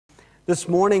This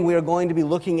morning we are going to be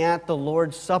looking at the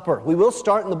Lord's Supper. We will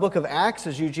start in the book of Acts,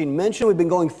 as Eugene mentioned. We've been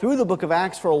going through the book of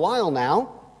Acts for a while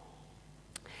now.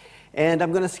 And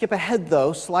I'm going to skip ahead,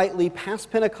 though, slightly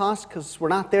past Pentecost, because we're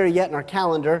not there yet in our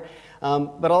calendar.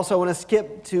 But also I want to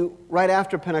skip to right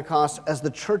after Pentecost as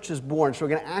the church is born. So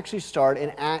we're going to actually start in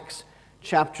Acts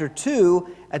chapter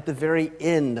 2 at the very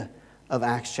end of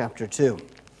Acts chapter 2.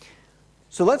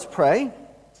 So let's pray,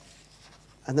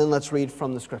 and then let's read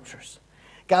from the Scriptures.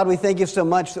 God, we thank you so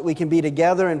much that we can be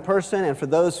together in person, and for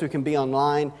those who can be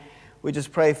online, we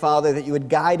just pray, Father, that you would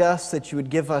guide us, that you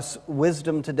would give us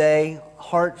wisdom today,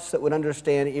 hearts that would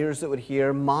understand, ears that would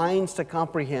hear, minds to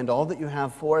comprehend all that you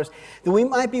have for us, that we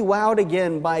might be wowed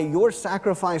again by your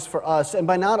sacrifice for us, and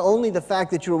by not only the fact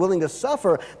that you were willing to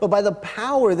suffer, but by the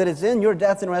power that is in your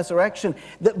death and resurrection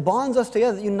that bonds us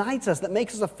together, that unites us, that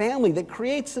makes us a family, that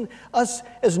creates us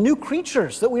as new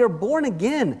creatures, that we are born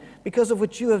again because of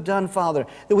what you have done, Father,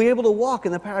 that we are able to walk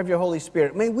in the power of your Holy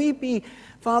Spirit. May we be,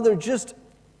 Father, just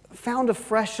found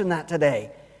afresh in that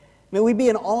today. May we be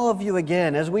in awe of you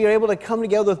again as we are able to come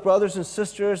together with brothers and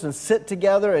sisters and sit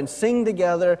together and sing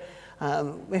together.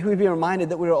 May we be reminded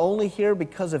that we are only here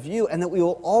because of you and that we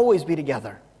will always be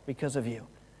together because of you.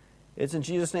 It's in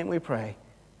Jesus' name we pray.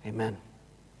 Amen.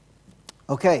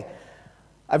 Okay,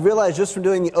 I've realized just from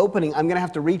doing the opening, I'm going to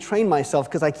have to retrain myself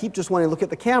because I keep just wanting to look at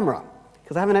the camera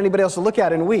because I haven't had anybody else to look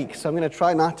at in weeks. So I'm going to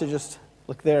try not to just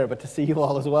look there, but to see you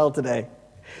all as well today.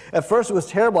 At first it was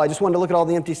terrible. I just wanted to look at all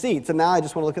the empty seats, and now I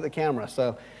just want to look at the camera.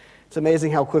 So it's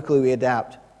amazing how quickly we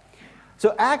adapt.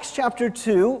 So Acts chapter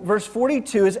 2, verse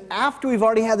 42 is after we've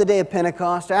already had the day of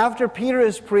Pentecost, after Peter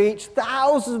has preached,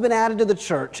 thousands have been added to the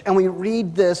church, and we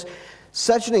read this,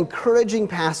 such an encouraging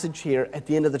passage here at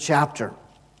the end of the chapter.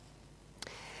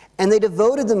 And they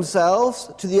devoted themselves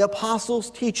to the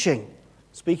apostles' teaching,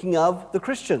 speaking of the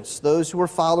Christians, those who were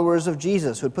followers of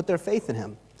Jesus, who had put their faith in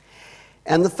him,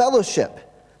 and the fellowship,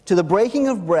 to the breaking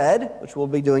of bread, which we'll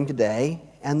be doing today,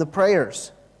 and the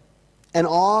prayers. And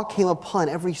awe came upon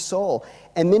every soul,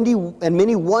 and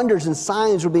many wonders and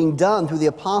signs were being done through the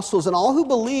apostles, and all who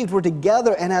believed were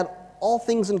together and had all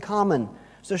things in common.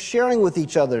 So sharing with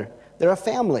each other, they're a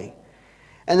family.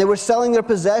 And they were selling their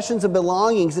possessions and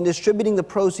belongings and distributing the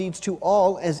proceeds to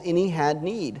all as any had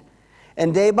need.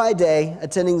 And day by day,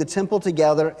 attending the temple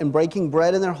together and breaking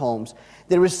bread in their homes,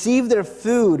 they received their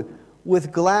food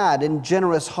with glad and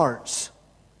generous hearts,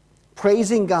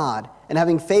 praising God and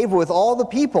having favor with all the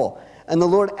people. And the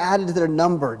Lord added to their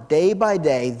number day by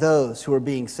day those who were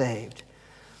being saved.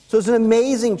 So it's an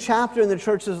amazing chapter in the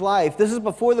church's life. This is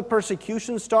before the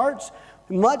persecution starts.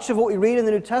 Much of what we read in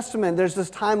the New Testament, there's this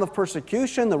time of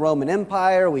persecution, the Roman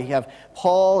Empire. We have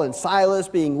Paul and Silas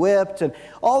being whipped and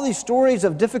all these stories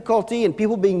of difficulty and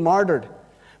people being martyred.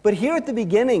 But here at the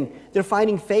beginning, they're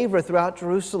finding favor throughout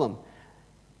Jerusalem.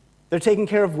 They're taking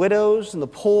care of widows and the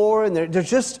poor, and they're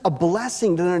just a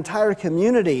blessing to their entire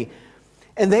community.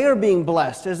 And they are being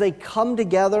blessed as they come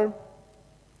together,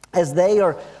 as they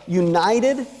are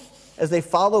united, as they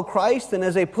follow Christ, and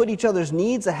as they put each other's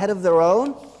needs ahead of their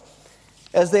own,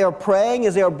 as they are praying,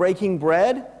 as they are breaking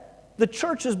bread. The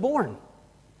church is born.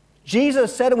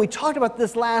 Jesus said, and we talked about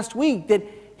this last week, that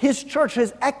his church,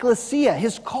 his ecclesia,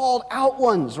 his called out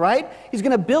ones, right? He's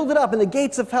going to build it up and the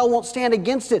gates of hell won't stand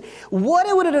against it. What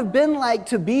would it have been like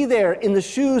to be there in the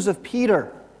shoes of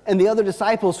Peter and the other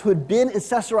disciples who had been in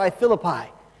Caesarea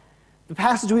Philippi? The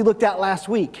passage we looked at last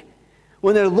week,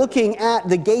 when they're looking at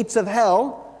the gates of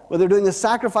hell, where they're doing the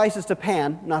sacrifices to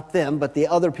Pan, not them, but the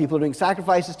other people are doing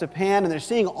sacrifices to Pan, and they're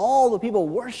seeing all the people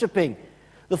worshiping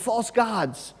the false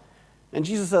gods. And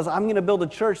Jesus says, I'm going to build a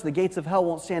church, the gates of hell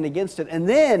won't stand against it. And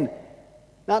then,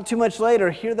 not too much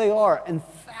later, here they are, and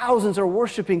thousands are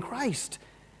worshiping Christ.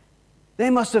 They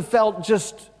must have felt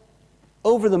just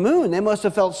over the moon. They must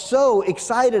have felt so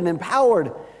excited and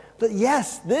empowered. But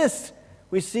yes,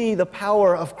 we see the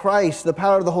power of Christ, the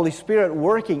power of the Holy Spirit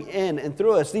working in and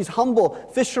through us. These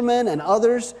humble fishermen and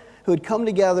others who had come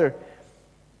together,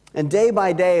 and day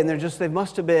by day, and they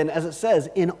must have been, as it says,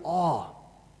 in awe.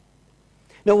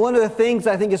 Now, one of the things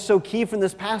I think is so key from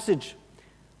this passage,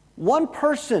 one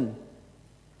person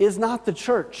is not the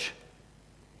church.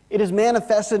 It is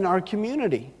manifested in our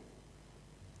community.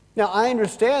 Now, I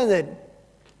understand that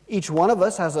each one of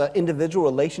us has an individual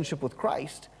relationship with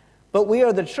Christ, but we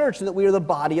are the church and that we are the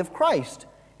body of Christ.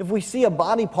 If we see a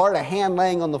body part, a hand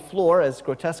laying on the floor, as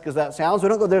grotesque as that sounds, we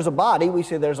don't go, there's a body, we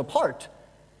say there's a part.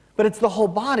 But it's the whole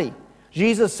body.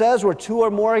 Jesus says, where two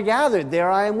or more are gathered, there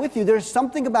I am with you. There's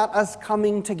something about us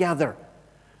coming together,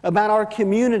 about our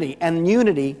community and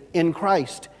unity in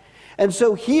Christ. And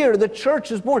so here the church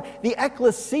is born. The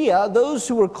ecclesia, those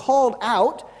who were called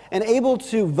out, and able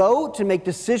to vote and make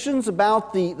decisions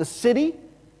about the city.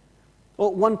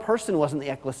 Well, one person wasn't the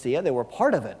ecclesia, they were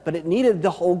part of it, but it needed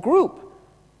the whole group,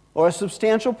 or a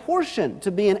substantial portion,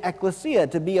 to be an ecclesia,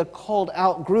 to be a called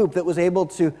out group that was able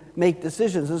to make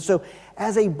decisions. And so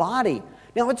as a body,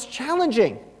 now it's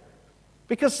challenging,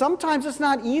 because sometimes it's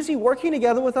not easy working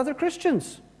together with other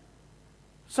Christians.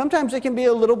 Sometimes it can be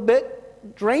a little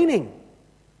bit draining.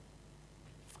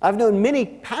 I've known many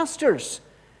pastors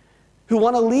who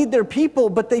want to lead their people,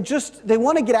 but they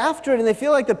want to get after it, and they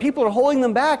feel like the people are holding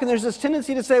them back, and there's this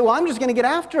tendency to say, well, I'm just going to get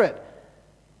after it.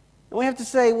 And we have to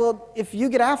say, well, if you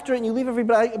get after it and you leave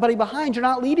everybody behind, you're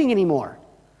not leading anymore.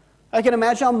 I can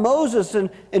imagine how Moses and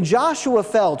Joshua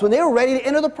felt when they were ready to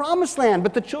enter the promised land,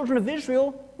 but the children of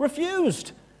Israel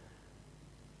refused.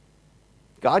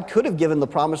 God could have given the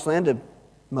promised land to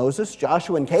Moses,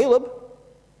 Joshua, and Caleb,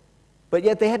 but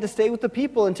yet they had to stay with the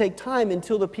people and take time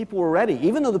until the people were ready.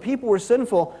 Even though the people were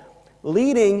sinful,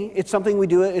 leading, it's something we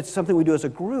do as a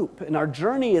group, and our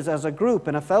journey is as a group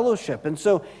and a fellowship. And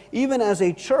so even as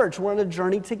a church, we're on a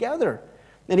journey together.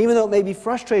 And even though it may be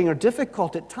frustrating or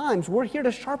difficult at times, we're here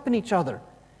to sharpen each other.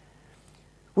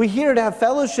 We're here to have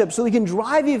fellowship so we can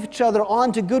drive each other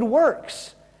on to good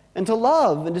works and to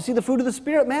love and to see the fruit of the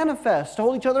Spirit manifest, to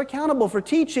hold each other accountable for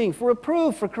teaching, for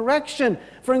reproof, for correction,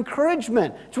 for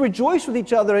encouragement, to rejoice with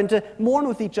each other and to mourn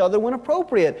with each other when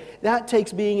appropriate. That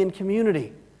takes being in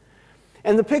community.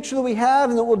 And the picture that we have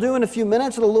and that we'll do in a few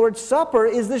minutes of the Lord's Supper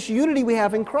is this unity we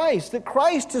have in Christ, that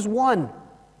Christ is one.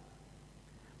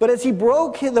 But as he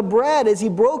broke the bread, as he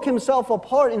broke himself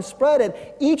apart and spread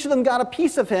it, each of them got a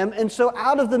piece of him, and so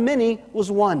out of the many was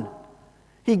one.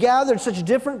 He gathered such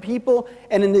different people,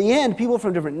 and in the end, people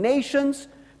from different nations,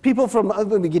 people from,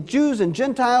 we get Jews and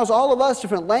Gentiles, all of us,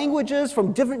 different languages,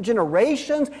 from different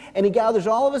generations, and he gathers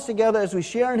all of us together as we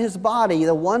share in his body,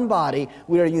 the one body.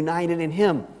 We are united in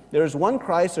him. There's one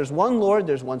Christ, there's one Lord,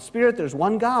 there's one Spirit, there's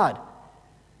one God.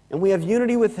 And we have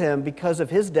unity with him because of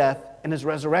his death and his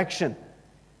resurrection.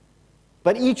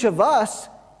 But each of us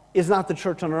is not the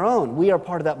church on our own. We are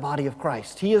part of that body of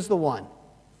Christ. He is the one.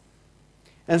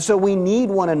 And so we need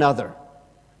one another.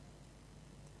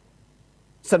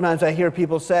 Sometimes I hear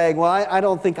people saying, well, I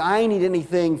don't think I need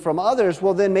anything from others.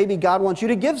 Well, then maybe God wants you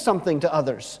to give something to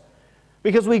others.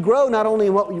 Because we grow not only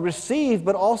in what we receive,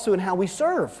 but also in how we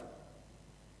serve.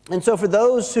 And so for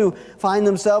those who find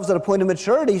themselves at a point of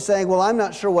maturity saying, well, I'm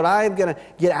not sure what I'm going to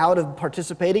get out of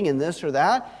participating in this or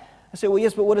that, I say, well,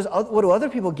 yes, but what do other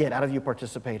people get out of you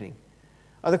participating?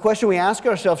 The question we ask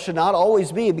ourselves should not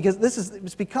always be, because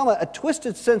it's become a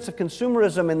twisted sense of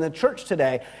consumerism in the church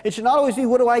today. It should not always be,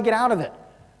 what do I get out of it?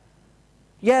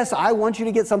 Yes, I want you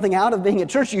to get something out of being at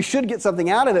church. You should get something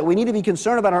out of it. We need to be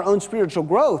concerned about our own spiritual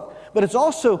growth. But it's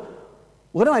also,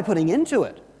 what am I putting into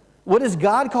it? What is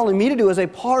God calling me to do as a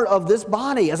part of this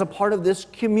body, as a part of this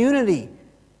community?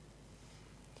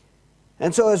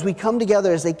 And so as we come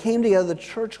together, as they came together, the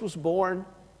church was born.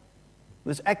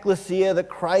 This ecclesia that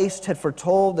Christ had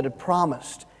foretold, that had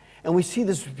promised. And we see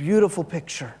this beautiful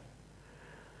picture.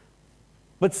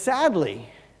 But sadly,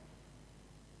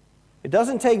 it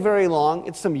doesn't take very long.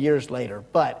 It's some years later.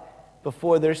 But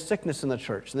before there's sickness in the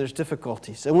church and there's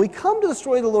difficulties. And when we come to the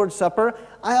story of the Lord's Supper,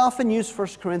 I often use 1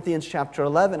 Corinthians chapter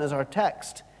 11 as our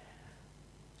text.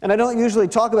 And I don't usually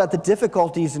talk about the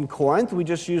difficulties in Corinth. We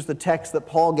just use the text that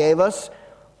Paul gave us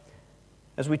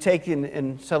as we take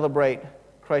and celebrate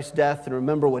Christ's death and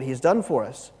remember what he's done for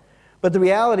us. But the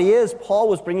reality is, Paul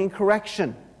was bringing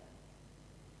correction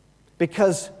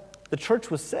because the church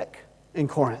was sick in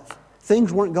Corinth.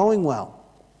 Things weren't going well.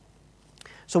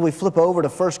 So we flip over to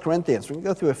 1 Corinthians. We can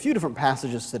go through a few different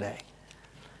passages today.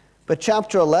 But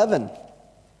chapter 11,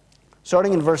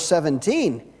 starting in verse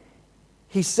 17,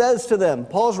 he says to them,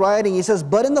 Paul's writing, he says,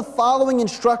 but in the following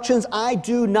instructions I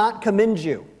do not commend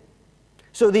you.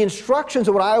 So the instructions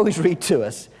are what I always read to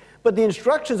us. But the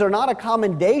instructions are not a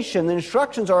commendation. The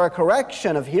instructions are a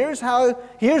correction of here's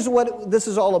what this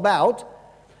is all about.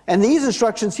 And these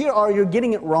instructions here are you're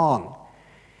getting it wrong.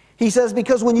 He says,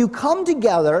 because when you come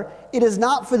together, it is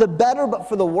not for the better, but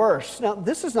for the worse. Now,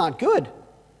 this is not good.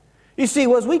 You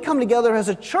see, as we come together as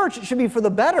a church, it should be for the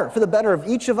better of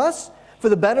each of us, for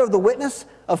the better of the witness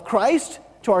of Christ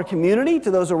to our community,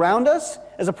 to those around us,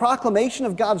 as a proclamation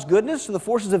of God's goodness to the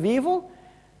forces of evil.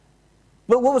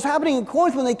 But what was happening in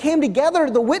Corinth, when they came together,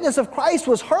 the witness of Christ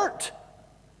was hurt.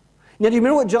 Now, do you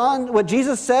remember what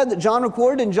Jesus said that John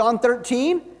recorded in John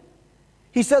 13?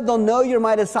 He said, they'll know you're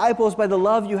my disciples by the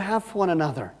love you have for one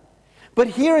another. But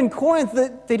here in Corinth,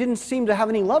 they didn't seem to have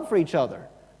any love for each other.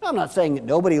 I'm not saying that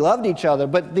nobody loved each other,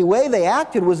 but the way they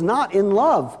acted was not in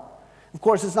love. Of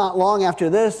course, it's not long after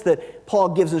this that Paul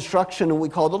gives instruction in what we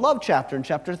call the love chapter in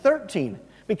chapter 13,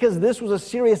 because this was a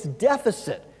serious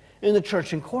deficit in the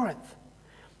church in Corinth.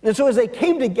 And so as they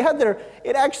came together,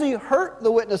 it actually hurt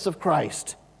the witness of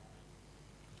Christ.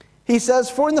 He says,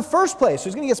 for in the first place,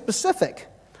 he's going to get specific,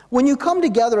 when you come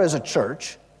together as a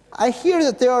church, I hear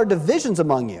that there are divisions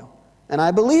among you, and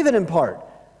I believe it in part.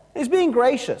 He's being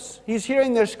gracious. He's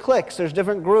hearing there's cliques, there's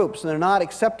different groups, and they're not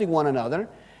accepting one another.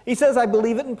 He says, I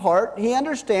believe it in part. He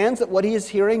understands that what he is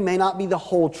hearing may not be the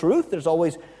whole truth. There's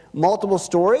always multiple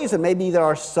stories, and maybe there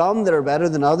are some that are better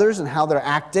than others in how they're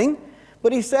acting.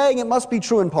 But he's saying it must be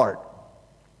true in part.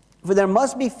 For there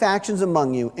must be factions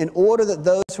among you, in order that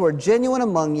those who are genuine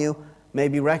among you may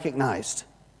be recognized.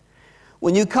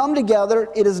 When you come together,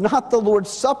 it is not the Lord's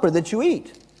Supper that you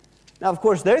eat. Now, of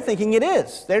course, they're thinking it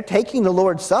is. They're taking the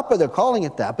Lord's Supper. They're calling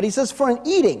it that. But he says, for in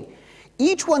eating,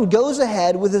 each one goes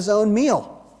ahead with his own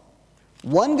meal.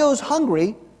 One goes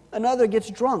hungry, another gets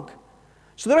drunk.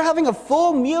 So they're having a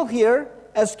full meal here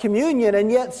as communion,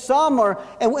 and yet some are,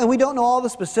 and we don't know all the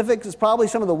specifics. It's probably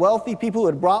some of the wealthy people who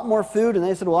had brought more food, and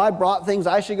they said, well, I brought things,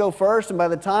 I should go first. And by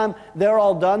the time they're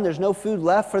all done, there's no food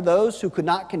left for those who could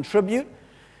not contribute.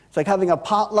 It's like having a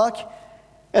potluck.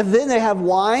 And then they have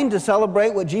wine to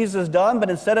celebrate what Jesus has done, but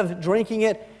instead of drinking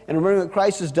it and remembering what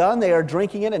Christ has done, they are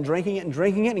drinking it and drinking it and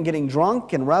drinking it and getting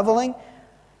drunk and reveling.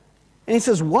 And he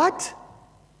says, what?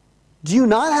 Do you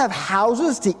not have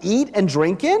houses to eat and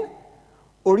drink in?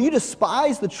 Or do you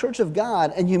despise the church of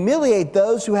God and humiliate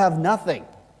those who have nothing?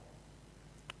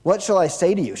 What shall I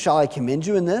say to you? Shall I commend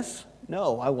you in this?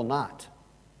 No, I will not.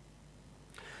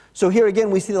 So here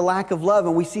again we see the lack of love,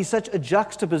 and we see such a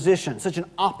juxtaposition, such an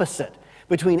opposite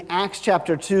between Acts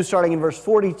chapter 2, starting in verse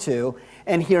 42,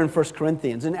 and here in 1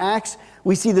 Corinthians. In Acts,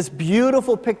 we see this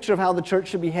beautiful picture of how the church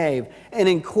should behave. And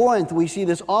in Corinth, we see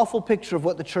this awful picture of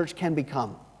what the church can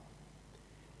become.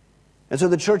 And so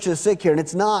the church is sick here, and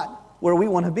it's not where we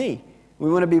want to be.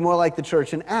 We want to be more like the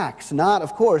church in Acts, not,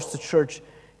 of course, the church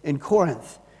in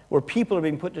Corinth, where people are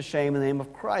being put to shame and the name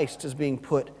of Christ is being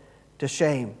put to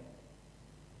shame.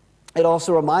 It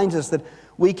also reminds us that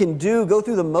we can go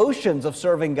through the motions of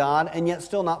serving God and yet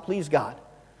still not please God.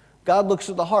 God looks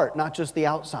at the heart, not just the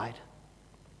outside.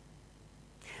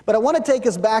 But I want to take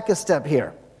us back a step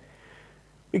here,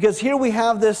 because here we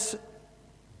have this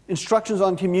instructions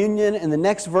on communion, and the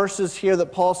next verses here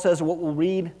that Paul says are what we'll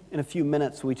read in a few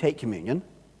minutes when we take communion.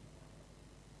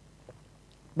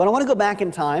 But I want to go back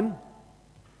in time,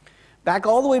 back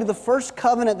all the way to the first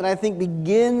covenant that I think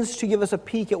begins to give us a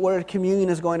peek at where communion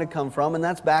is going to come from, and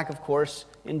that's back, of course,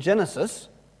 in Genesis.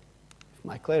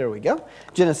 There we go.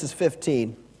 Genesis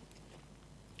 15.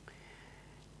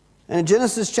 And in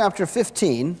Genesis chapter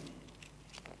 15,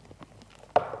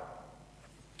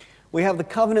 we have the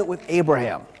covenant with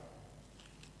Abraham.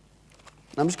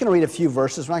 I'm just going to read a few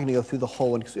verses. We're not going to go through the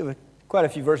whole one because we have quite a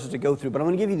few verses to go through, but I'm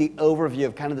going to give you the overview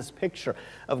of kind of this picture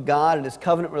of God and his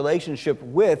covenant relationship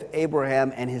with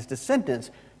Abraham and his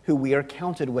descendants, who we are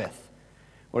counted with.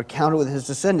 We're counted with his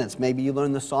descendants. Maybe you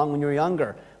learned the song when you were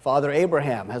younger. Father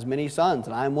Abraham has many sons,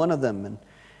 and I am one of them, and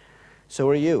so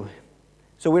are you.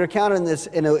 So we are counted in this,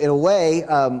 in a way,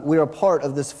 we are a part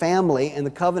of this family, and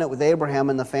the covenant with Abraham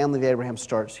and the family of Abraham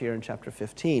starts here in chapter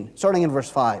 15, starting in verse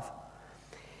 5.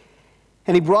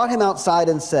 And he brought him outside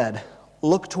and said,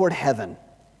 look toward heaven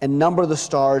and number the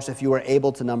stars if you are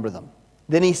able to number them.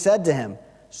 Then he said to him,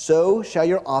 so shall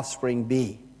your offspring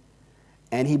be.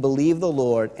 And he believed the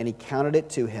Lord, and he counted it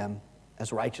to him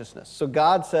as righteousness. So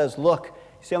God says, look,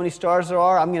 see how many stars there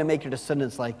are? I'm going to make your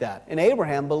descendants like that. And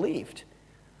Abraham believed.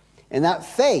 And that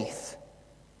faith,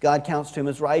 God counts to him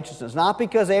as righteousness. Not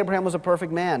because Abraham was a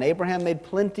perfect man. Abraham made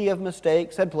plenty of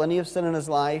mistakes, had plenty of sin in his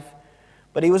life.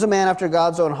 But he was a man after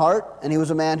God's own heart, and he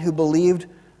was a man who believed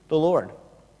the Lord.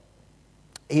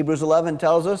 Hebrews 11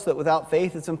 tells us that without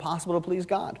faith it's impossible to please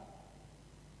God.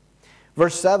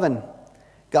 Verse 7,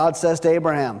 God says to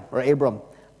Abram,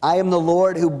 I am the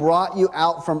Lord who brought you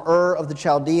out from Ur of the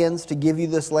Chaldeans to give you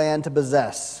this land to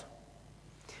possess.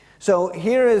 So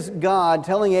here is God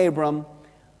telling Abram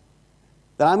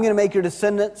that I'm going to make your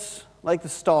descendants like the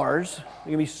stars. There are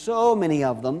going to be so many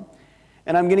of them.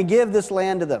 And I'm going to give this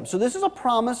land to them. So this is a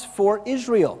promise for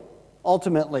Israel,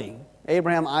 ultimately.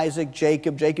 Abraham, Isaac,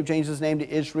 Jacob. Jacob changed his name to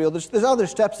Israel. There's other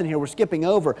steps in here we're skipping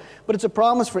over. But it's a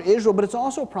promise for Israel, but it's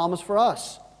also a promise for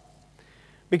us.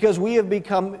 Because we have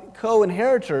become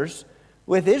co-inheritors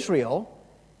with Israel,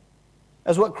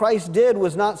 as what Christ did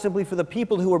was not simply for the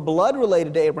people who were blood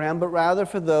related to Abraham, but rather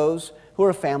for those who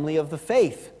are a family of the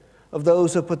faith, of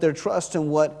those who put their trust in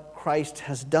what Christ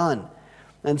has done.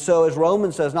 And so, as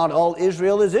Romans says, not all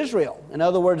Israel is Israel. In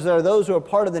other words, there are those who are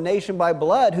part of the nation by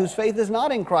blood whose faith is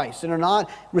not in Christ and are not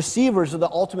receivers of the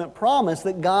ultimate promise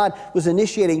that God was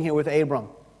initiating here with Abram.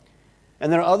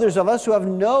 And there are others of us who have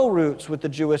no roots with the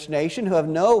Jewish nation, who have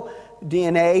no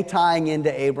DNA tying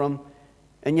into Abram,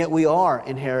 and yet we are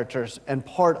inheritors and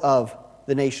part of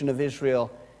the nation of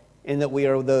Israel in that we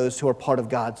are those who are part of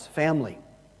God's family.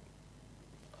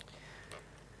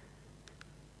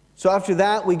 So after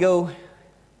that, we go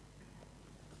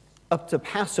up to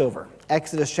Passover,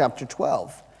 Exodus chapter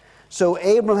 12. So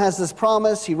Abram has this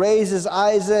promise. He raises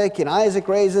Isaac, and Isaac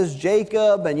raises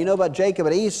Jacob, and you know about Jacob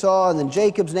and Esau, and then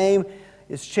Jacob's name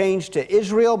is changed to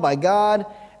Israel by God.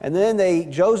 And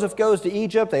then Joseph goes to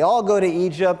Egypt. They all go to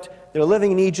Egypt. They're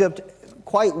living in Egypt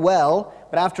quite well.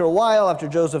 But after a while, after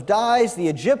Joseph dies, the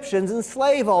Egyptians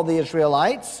enslave all the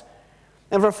Israelites.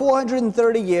 And for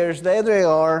 430 years, there they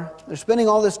are. They're spending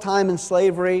all this time in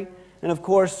slavery. And of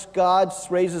course, God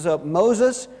raises up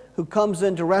Moses, who comes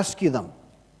in to rescue them.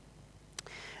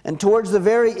 And towards the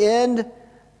very end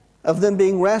of them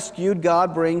being rescued,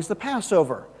 God brings the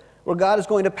Passover, where God is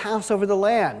going to pass over the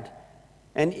land.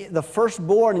 And the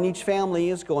firstborn in each family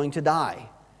is going to die,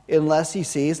 unless he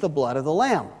sees the blood of the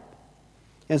lamb.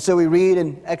 And so we read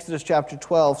in Exodus chapter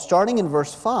 12, starting in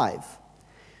verse 5,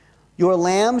 "Your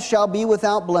lamb shall be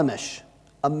without blemish,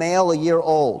 a male a year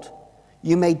old.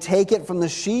 You may take it from the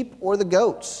sheep or the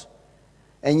goats,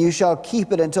 and you shall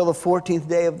keep it until the 14th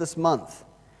day of this month,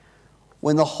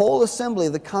 when the whole assembly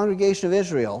of the congregation of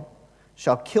Israel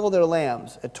shall kill their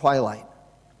lambs at twilight.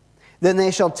 Then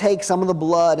they shall take some of the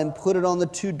blood and put it on the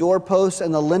 2 doorposts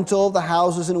and the lintel of the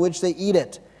houses in which they eat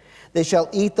it. They shall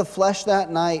eat the flesh that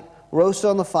night,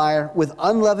 roasted on the fire, with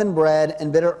unleavened bread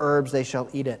and bitter herbs they shall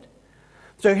eat it."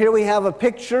 So here we have a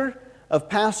picture of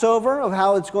Passover, of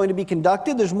how it's going to be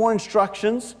conducted. There's more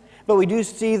instructions, but we do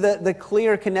see the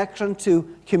clear connection to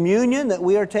communion that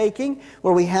we are taking,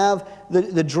 where we have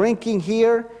the drinking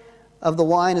here of the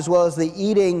wine as well as the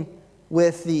eating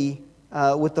with the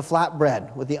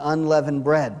flatbread, with the unleavened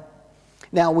bread.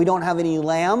 Now, we don't have any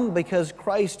lamb because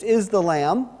Christ is the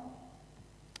lamb,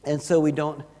 and so we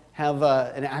don't have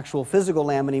an actual physical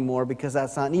lamb anymore because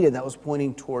that's not needed. That was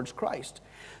pointing towards Christ.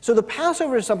 So the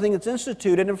Passover is something that's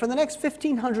instituted, and for the next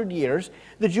 1,500 years,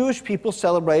 the Jewish people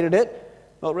celebrated it,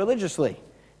 well, religiously.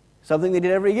 Something they did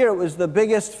every year. It was the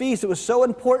biggest feast. It was so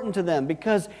important to them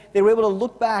because they were able to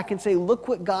look back and say, look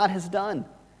what God has done.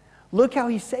 Look how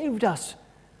he saved us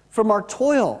from our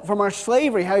toil, from our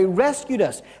slavery, how he rescued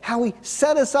us, how he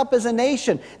set us up as a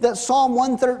nation. That Psalm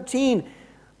 113,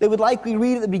 they would likely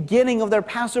read at the beginning of their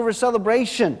Passover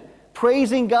celebration,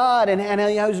 praising God and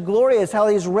how he's glorious, how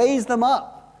he's raised them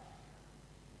up.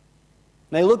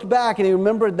 And they looked back and they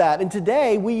remembered that. And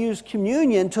today we use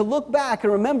communion to look back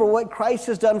and remember what Christ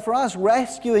has done for us,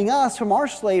 rescuing us from our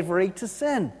slavery to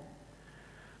sin.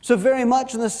 So very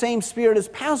much in the same spirit as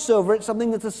Passover, it's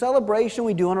something that's a celebration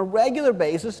we do on a regular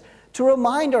basis to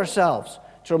remind ourselves,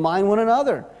 to remind one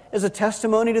another, as a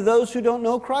testimony to those who don't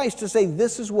know Christ, to say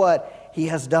this is what he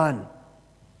has done.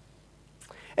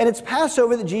 And it's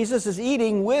Passover that Jesus is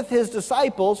eating with his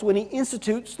disciples when he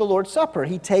institutes the Lord's Supper.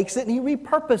 He takes it and he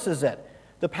repurposes it,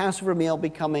 the Passover meal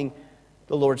becoming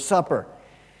the Lord's Supper.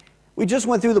 We just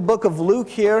went through the book of Luke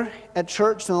here at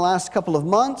church in the last couple of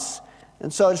months.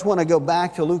 And so I just want to go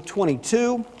back to Luke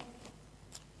 22.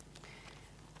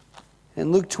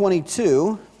 In Luke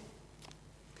 22,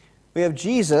 we have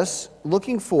Jesus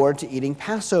looking forward to eating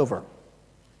Passover.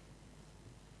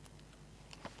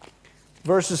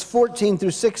 Verses 14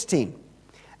 through 16.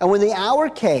 "And when the hour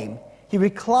came, he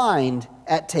reclined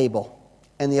at table,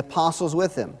 and the apostles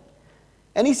with him.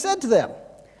 And he said to them,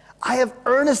 'I have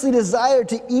earnestly desired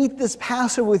to eat this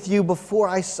Passover with you before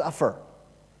I suffer.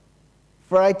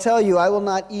 For I tell you, I will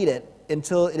not eat it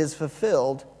until it is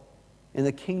fulfilled in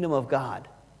the kingdom of God.'"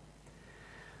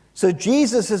 So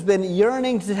Jesus has been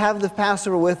yearning to have the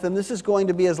Passover with them. This is going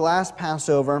to be his last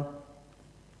Passover.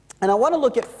 And I want to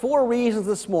look at 4 reasons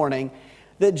this morning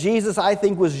that Jesus, I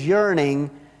think, was yearning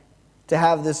to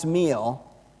have this meal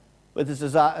with his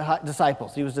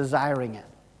disciples. He was desiring it.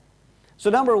 So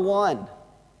number 1,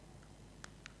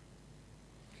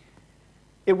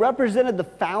 it represented the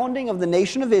founding of the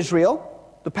nation of Israel.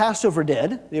 The Passover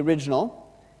did, the original.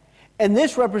 And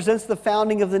this represents the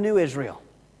founding of the new Israel.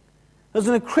 It was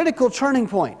a critical turning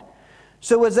point.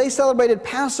 So as they celebrated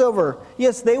Passover,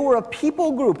 yes, they were a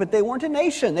people group, but they weren't a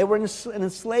nation. They were an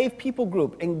enslaved people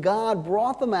group. And God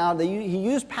brought them out. He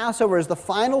used Passover as the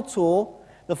final tool,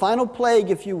 the final plague,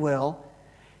 if you will,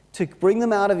 to bring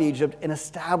them out of Egypt and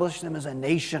establish them as a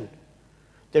nation.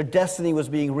 Their destiny was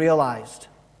being realized.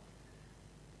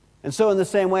 And so in the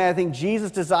same way, I think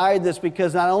Jesus desired this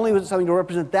because not only was it something to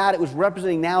represent that, it was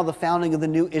representing now the founding of the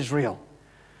new Israel,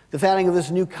 the founding of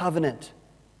this new covenant.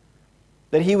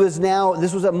 That he was now,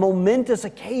 this was a momentous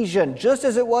occasion, just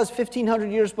as it was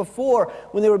 1,500 years before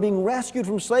when they were being rescued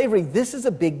from slavery. This is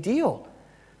a big deal.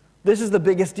 This is the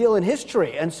biggest deal in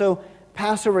history. And so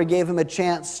Passover gave him a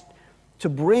chance to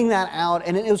bring that out.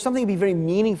 And it was something to be very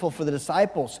meaningful for the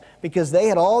disciples because they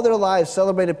had all their lives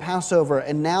celebrated Passover,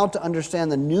 and now to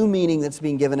understand the new meaning that's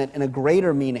being given it and a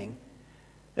greater meaning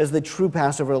as the true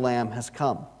Passover lamb has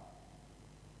come.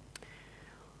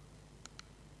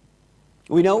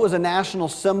 We know it was a national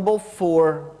symbol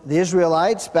for the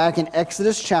Israelites back in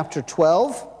Exodus chapter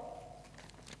 12.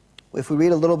 If we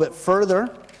read a little bit further,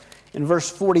 in verse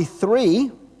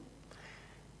 43,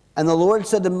 and the Lord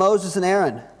said to Moses and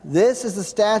Aaron, "This is the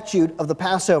statute of the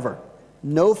Passover.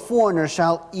 No foreigner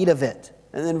shall eat of it."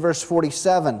 And then verse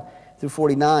 47 through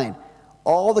 49,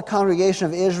 "All the congregation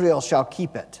of Israel shall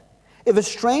keep it. If a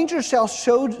stranger shall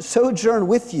sojourn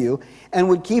with you and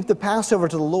would keep the Passover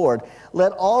to the Lord,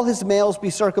 let all his males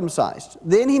be circumcised.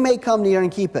 Then he may come near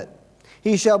and keep it.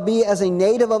 He shall be as a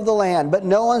native of the land, but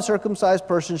no uncircumcised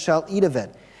person shall eat of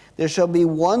it. There shall be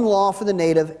one law for the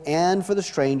native and for the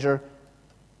stranger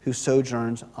who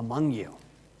sojourns among you."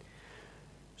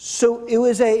 So it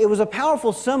was a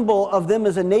powerful symbol of them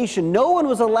as a nation. No one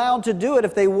was allowed to do it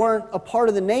if they weren't a part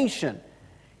of the nation,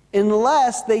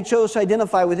 unless they chose to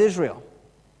identify with Israel.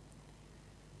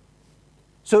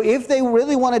 So if they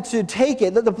really wanted to take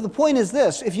it, the point is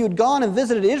this: if you had gone and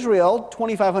visited Israel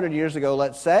 2,500 years ago,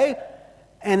 let's say,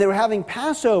 and they were having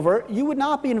Passover, you would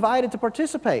not be invited to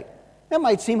participate. That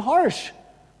might seem harsh,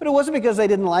 but it wasn't because they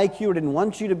didn't like you or didn't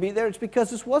want you to be there. It's because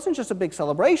this wasn't just a big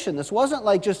celebration. This wasn't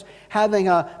like just having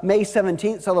a May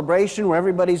 17th celebration where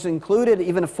everybody's included,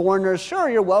 even foreigners. Sure,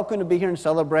 you're welcome to be here and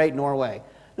celebrate Norway.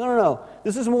 No.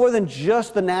 This is more than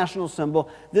just the national symbol.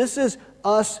 This is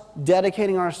us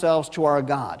dedicating ourselves to our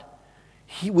God.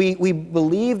 We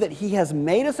believe that He has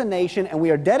made us a nation and we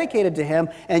are dedicated to Him,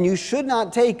 and you should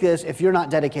not take this if you're not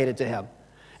dedicated to Him.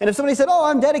 And if somebody said, "Oh,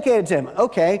 I'm dedicated to Him,"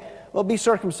 okay, well, be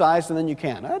circumcised and then you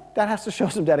can. That has to show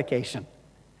some dedication.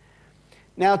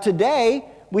 Now, today,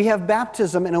 we have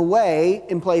baptism in a way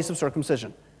in place of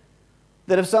circumcision.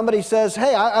 That if somebody says,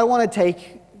 "Hey, I want to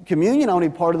take communion, I want to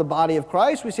be part of the body of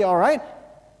Christ," we say, "All right,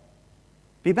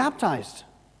 be baptized.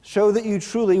 Show that you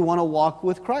truly want to walk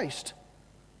with Christ."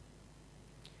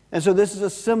 And so this is a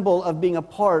symbol of being a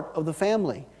part of the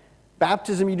family.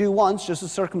 Baptism you do once, just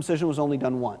as circumcision was only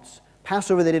done once.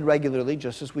 Passover they did regularly,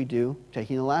 just as we do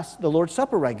taking the Lord's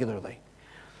Supper regularly.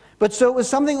 But so it was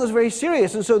something that was very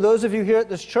serious. And so those of you here at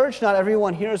this church, not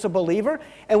everyone here is a believer,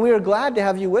 and we are glad to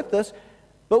have you with us,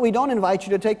 but we don't invite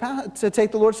you to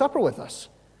take the Lord's Supper with us.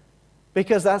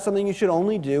 Because that's something you should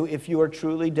only do if you are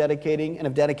truly dedicating and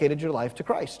have dedicated your life to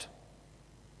Christ.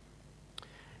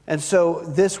 And so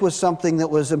this was something that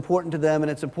was important to them,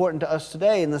 and it's important to us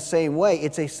today in the same way.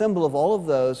 It's a symbol of all of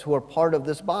those who are part of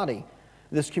this body,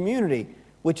 this community,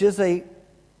 which is an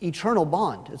eternal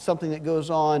bond. It's something that goes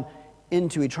on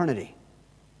into eternity.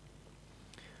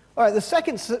 All right, the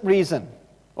second reason,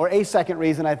 or a second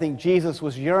reason, I think Jesus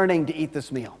was yearning to eat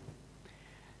this meal.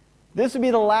 This would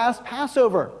be the last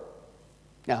Passover.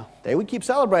 Now, they would keep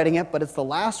celebrating it, but it's the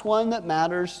last one that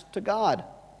matters to God.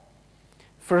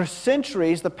 For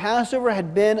centuries, the Passover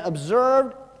had been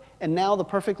observed, and now the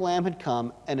perfect Lamb had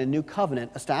come and a new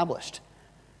covenant established.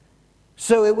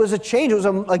 So it was a change. It was,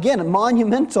 again,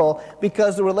 monumental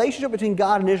because the relationship between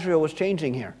God and Israel was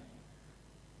changing here.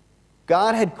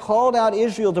 God had called out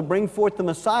Israel to bring forth the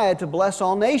Messiah to bless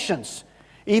all nations.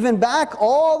 Even back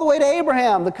all the way to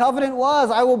Abraham, the covenant was,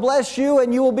 "I will bless you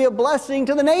and you will be a blessing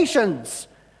to the nations."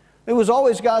 It was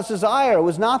always God's desire. It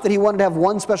was not that He wanted to have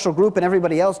one special group and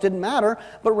everybody else didn't matter,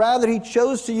 but rather He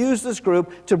chose to use this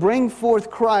group to bring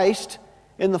forth Christ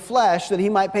in the flesh, that He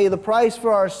might pay the price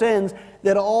for our sins,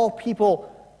 that all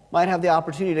people might have the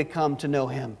opportunity to come to know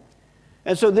Him.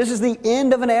 And so this is the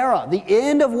end of an era, the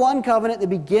end of one covenant, the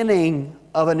beginning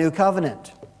of a new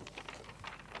covenant.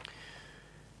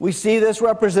 We see this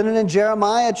represented in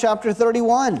Jeremiah chapter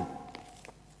 31.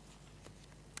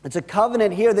 It's a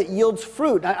covenant here that yields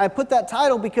fruit. I put that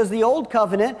title because the old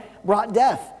covenant brought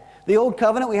death. The old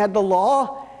covenant, we had the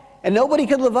law, and nobody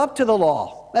could live up to the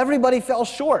law. Everybody fell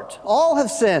short. All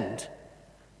have sinned.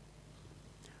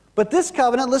 But this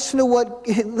covenant, listen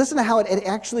to how it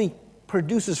actually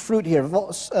produces fruit here.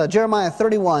 Jeremiah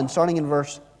 31, starting in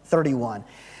verse 31.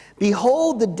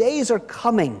 "Behold, the days are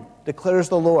coming, declares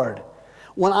the Lord,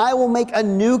 when I will make a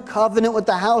new covenant with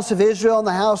the house of Israel and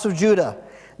the house of Judah.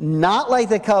 not like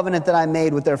the covenant that I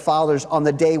made with their fathers on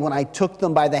the day when I took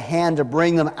them by the hand to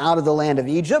bring them out of the land of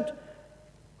Egypt.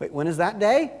 Wait, when is that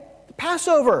day? The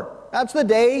Passover. That's the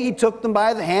day he took them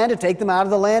by the hand to take them out of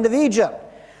the land of Egypt.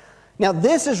 Now,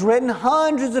 this is written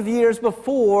hundreds of years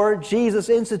before Jesus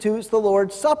institutes the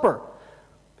Lord's Supper.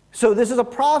 So this is a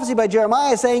prophecy by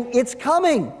Jeremiah saying it's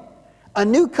coming. A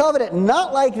new covenant,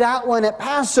 not like that one at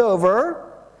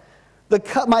Passover,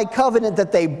 my covenant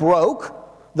that they broke,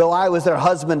 though I was their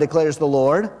husband, declares the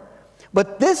Lord.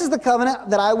 But this is the covenant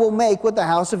that I will make with the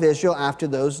house of Israel after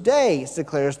those days,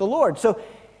 declares the Lord. So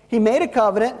he made a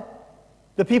covenant.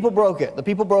 The people broke it. The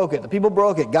people broke it. The people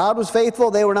broke it. God was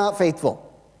faithful. They were not faithful.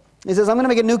 He says, I'm going to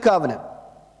make a new covenant.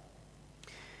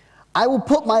 I will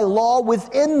put my law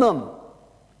within them.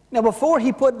 Now, before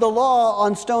he put the law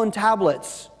on stone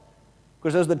tablets, of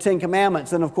course, those are the Ten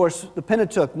Commandments. And, of course, the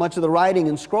Pentateuch, much of the writing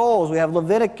and scrolls. We have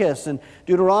Leviticus and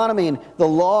Deuteronomy and the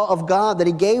law of God that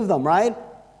he gave them, right?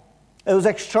 It was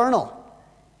external.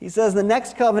 He says the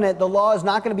next covenant, the law is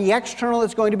not going to be external,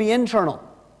 it's going to be internal.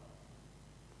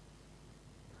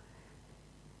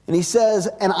 And he says,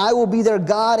 and I will be their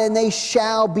God, and they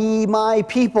shall be my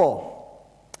people.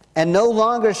 And no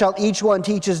longer shall each one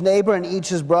teach his neighbor and each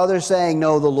his brother, saying,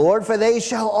 know the Lord, for they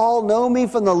shall all know me,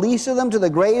 from the least of them to the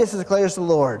greatest, declares the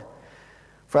Lord.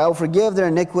 For I will forgive their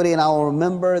iniquity, and I will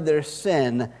remember their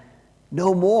sin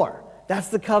no more. That's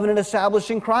the covenant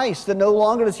established in Christ, that no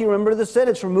longer does he remember the sin.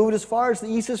 It's removed as far as the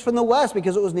east is from the west,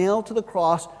 because it was nailed to the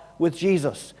cross with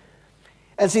Jesus.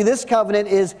 And see, this covenant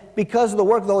is because of the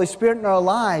work of the Holy Spirit in our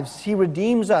lives. He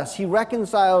redeems us. He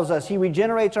reconciles us. He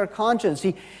regenerates our conscience.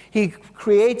 He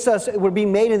creates us. We're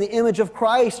being made in the image of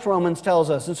Christ, Romans tells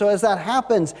us. And so as that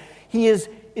happens, he is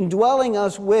indwelling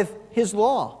us with his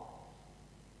law.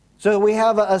 So we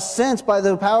have a sense by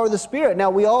the power of the Spirit. Now,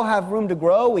 we all have room to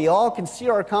grow. We all can see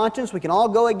our conscience. We can all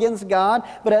go against God.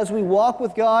 But as we walk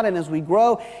with God and as we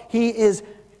grow, he is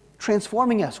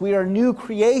transforming us. We are a new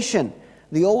creation.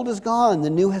 The old is gone, the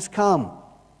new has come.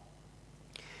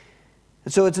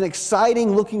 And so it's an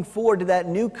exciting looking forward to that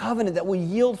new covenant that will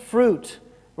yield fruit,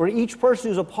 where each person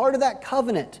who's a part of that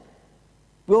covenant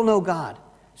will know God.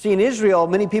 See, in Israel,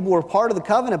 many people were part of the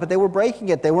covenant, but they were breaking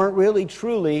it. They weren't really,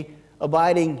 truly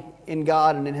abiding in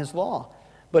God and in his law.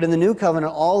 But in the new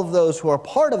covenant, all of those who are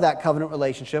part of that covenant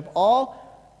relationship,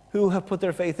 all who have put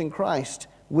their faith in Christ,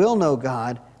 will know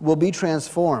God, will be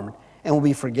transformed, and will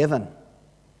be forgiven.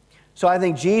 So I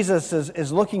think Jesus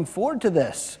is looking forward to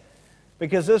this,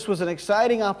 because this was an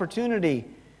exciting opportunity,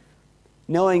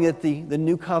 knowing that the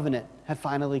new covenant had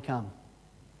finally come.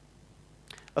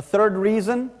 A third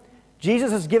reason,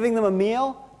 Jesus is giving them a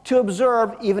meal to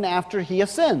observe even after he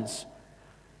ascends.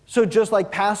 So just like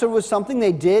Passover was something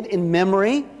they did in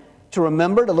memory, to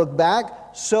remember, to look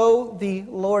back, so the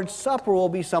Lord's Supper will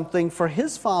be something for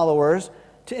his followers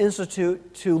to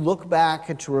institute, to look back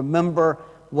and to remember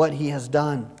what he has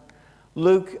done.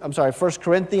 1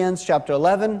 Corinthians chapter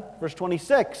 11, verse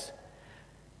 26.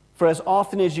 For as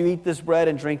often as you eat this bread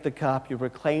and drink the cup, you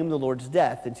proclaim the Lord's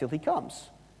death until he comes.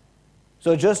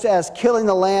 So just as killing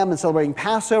the lamb and celebrating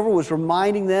Passover was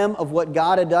reminding them of what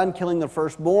God had done, killing the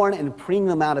firstborn and bringing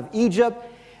them out of Egypt,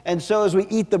 and so as we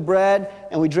eat the bread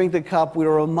and we drink the cup, we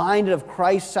are reminded of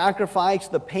Christ's sacrifice,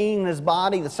 the pain in his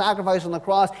body, the sacrifice on the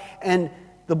cross, and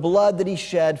the blood that he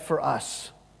shed for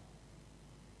us.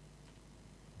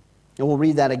 And we'll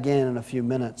read that again in a few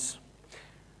minutes.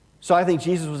 So I think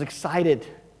Jesus was excited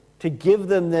to give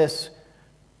them this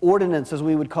ordinance, as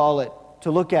we would call it,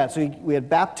 to look at. So we had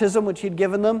baptism, which he'd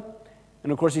given them.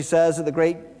 And of course he says in the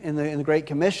Great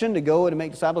Commission to go and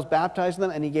make disciples, baptize them,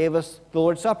 and he gave us the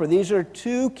Lord's Supper. These are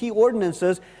two key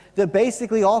ordinances that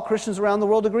basically all Christians around the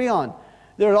world agree on.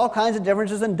 There are all kinds of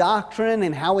differences in doctrine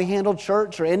and how we handle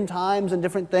church or end times and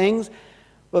different things.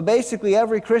 But basically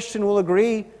every Christian will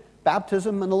agree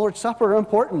baptism and the Lord's Supper are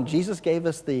important. Jesus gave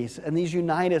us these, and these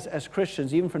unite us as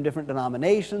Christians, even from different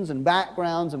denominations and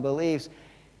backgrounds and beliefs.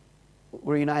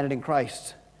 We're united in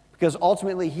Christ, because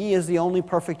ultimately he is the only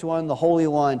perfect one, the Holy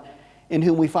One, in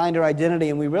whom we find our identity.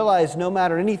 And we realize no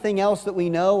matter anything else that we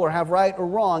know or have right or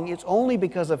wrong, it's only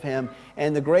because of him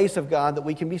and the grace of God that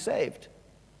we can be saved.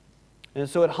 And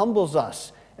so it humbles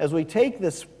us as we take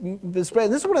this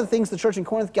bread. This is one of the things the church in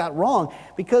Corinth got wrong,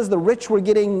 because the rich were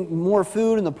getting more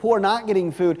food and the poor not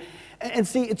getting food. And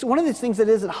see, it's one of these things that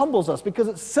it humbles us, because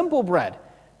it's simple bread.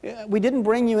 We didn't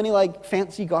bring you any like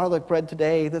fancy garlic bread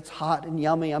today that's hot and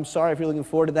yummy. I'm sorry if you're looking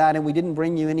forward to that. And we didn't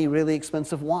bring you any really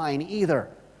expensive wine either.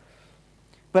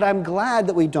 But I'm glad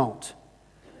that we don't,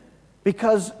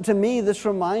 because to me this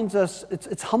reminds us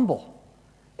it's humble.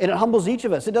 And it humbles each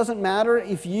of us. It doesn't matter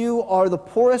if you are the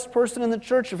poorest person in the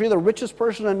church, if you're the richest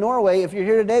person in Norway. If you're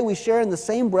here today, we share in the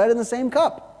same bread and the same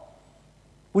cup.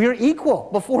 We are equal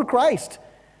before Christ.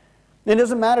 And it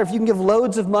doesn't matter if you can give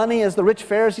loads of money, as the rich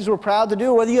Pharisees were proud to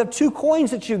do, or whether you have 2 coins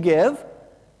that you give,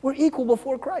 we're equal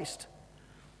before Christ.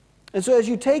 And so as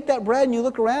you take that bread and you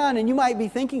look around, and you might be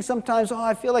thinking sometimes, oh,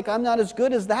 I feel like I'm not as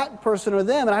good as that person or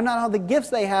them, and I'm not how the gifts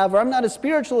they have, or I'm not as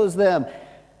spiritual as them.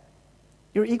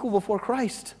 You're equal before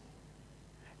Christ.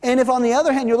 And if on the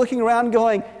other hand you're looking around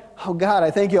going, oh God,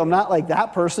 I thank you, I'm not like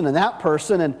that person,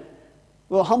 and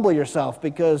well, humble yourself,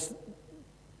 because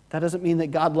that doesn't mean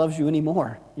that God loves you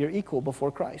anymore. You're equal before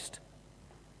Christ.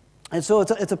 And so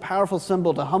it's a powerful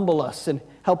symbol to humble us and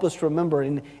help us to remember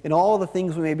in all the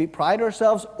things we maybe pride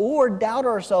ourselves or doubt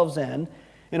ourselves in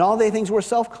all the things we're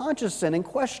self-conscious in and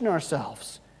question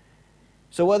ourselves.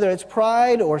 So whether it's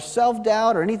pride or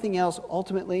self-doubt or anything else,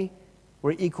 ultimately,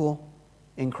 we're equal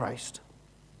in Christ.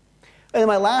 And then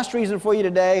my last reason for you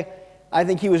today, I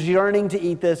think he was yearning to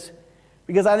eat this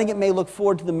because I think it may look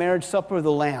forward to the marriage supper of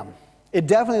the Lamb. It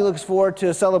definitely looks forward to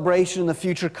a celebration in the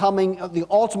future coming, the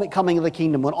ultimate coming of the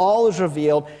kingdom, when all is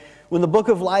revealed, when the book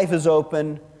of life is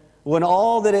open, when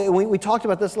we talked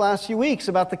about this last few weeks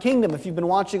about the kingdom. If you've been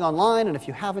watching online, and if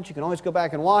you haven't, you can always go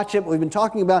back and watch it. We've been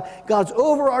talking about God's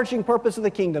overarching purpose of the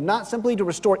kingdom, not simply to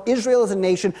restore Israel as a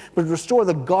nation, but to restore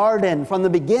the garden from the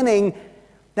beginning.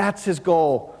 That's his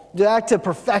goal. Back to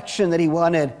perfection that he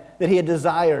wanted, that he had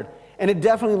desired. And it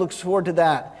definitely looks forward to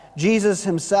that. Jesus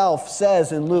himself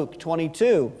says in Luke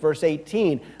 22, verse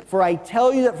 18, "For I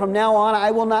tell you that from now on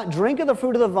I will not drink of the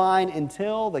fruit of the vine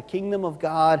until the kingdom of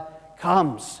God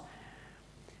comes."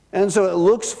 And so it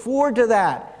looks forward to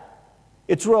that.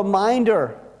 It's a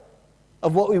reminder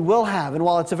of what we will have. And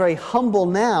while it's a very humble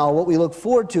now, what we look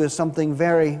forward to is something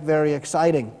very, very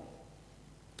exciting.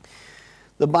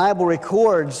 The Bible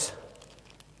records,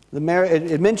 it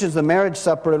mentions the marriage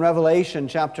supper in Revelation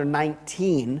chapter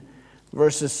 19,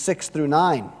 verses 6 through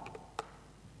 9,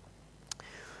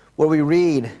 where we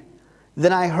read,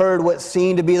 "Then I heard what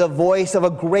seemed to be the voice of a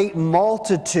great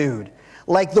multitude,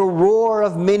 like the roar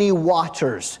of many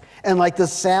waters, and like the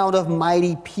sound of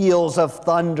mighty peals of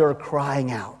thunder,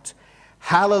 crying out,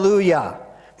 'Hallelujah!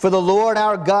 For the Lord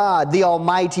our God, the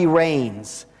Almighty,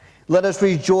 reigns. Let us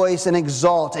rejoice and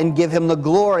exult and give him the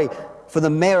glory, for the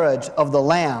marriage of the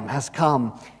Lamb has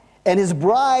come, and his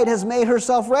bride has made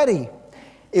herself ready.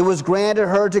 It was granted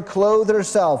her to clothe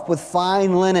herself with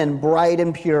fine linen, bright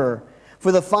and pure.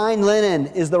 For the fine linen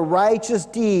is the righteous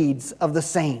deeds of the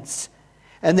saints.'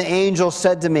 And the angel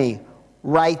said to me,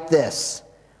 'Write this,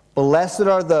 blessed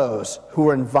are those who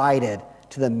are invited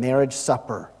to the marriage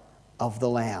supper of the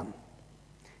Lamb.'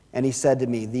 And he said to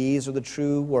me, 'These are the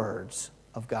true words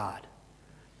of God.'"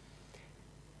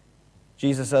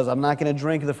 Jesus says, I'm not going to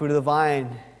drink of the fruit of the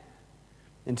vine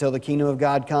until the kingdom of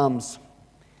God comes.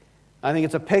 I think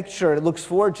it's a picture it looks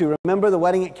forward to. Remember the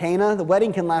wedding at Cana? The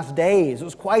wedding can last days. It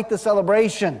was quite the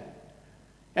celebration.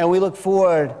 And we look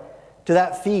forward to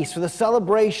that feast, for the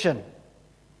celebration.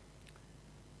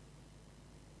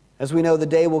 As we know, the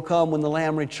day will come when the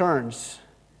Lamb returns,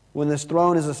 when this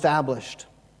throne is established.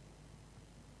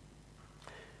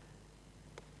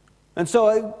 And so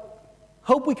I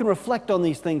hope we can reflect on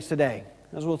these things today,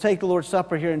 as we'll take the Lord's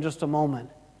Supper here in just a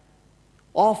moment.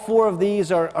 All four of these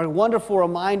are wonderful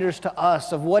reminders to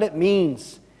us of what it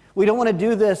means. We don't want to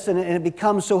do this and it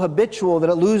becomes so habitual that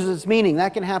it loses its meaning.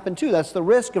 That can happen too. That's the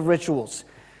risk of rituals,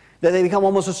 that they become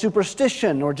almost a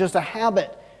superstition or just a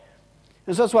habit.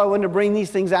 And so that's why I wanted to bring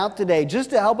these things out today, just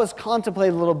to help us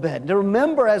contemplate a little bit, to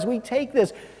remember as we take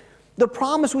this, the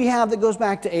promise we have that goes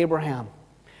back to Abraham,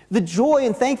 the joy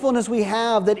and thankfulness we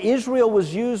have that Israel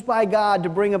was used by God to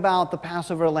bring about the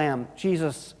Passover Lamb,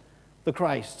 Jesus the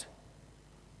Christ.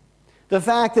 The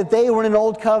fact that they were in an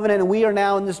old covenant and we are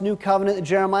now in this new covenant that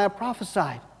Jeremiah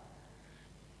prophesied.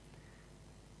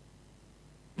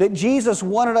 That Jesus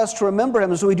wanted us to remember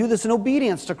him, and so we do this in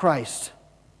obedience to Christ.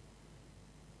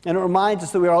 And it reminds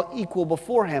us that we are all equal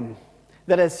before him.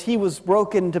 That as he was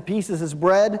broken to pieces, his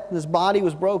bread, his body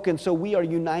was broken, so we are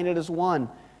united as one.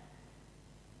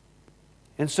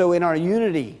 And so in our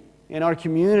unity, in our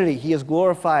community, he is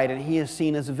glorified and he is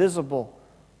seen as visible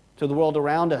to the world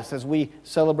around us as we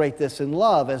celebrate this in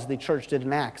love, as the church did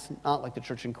in Acts, not like the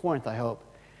church in Corinth, I hope.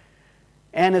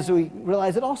 And as we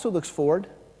realize, it also looks forward.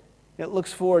 It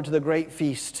looks forward to the great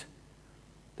feast,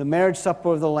 the marriage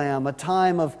supper of the Lamb, a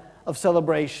time of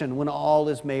celebration when all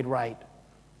is made right.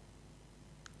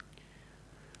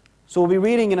 So we'll be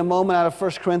reading in a moment out of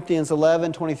 1 Corinthians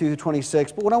 11, 23 through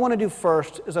 26. But what I want to do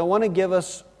first is I want to give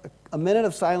us a minute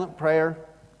of silent prayer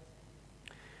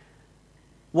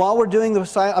While we're doing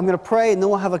I'm going to pray, and then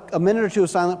we'll have a minute or two of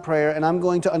silent prayer, and I'm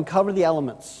going to uncover the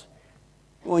elements.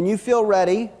 When you feel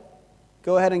ready,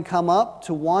 go ahead and come up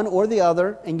to one or the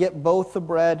other and get both the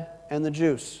bread and the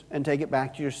juice and take it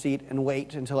back to your seat and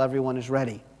wait until everyone is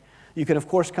ready. You can, of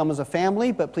course, come as a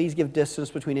family, but please give distance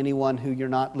between anyone who you're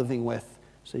not living with,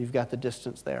 so you've got the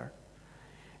distance there.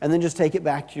 And then just take it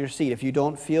back to your seat. If you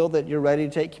don't feel that you're ready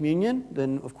to take communion,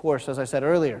 then, of course, as I said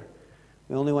earlier,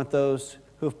 we only want those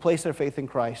who have placed their faith in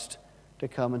Christ to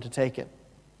come and to take it.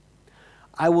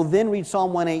 I will then read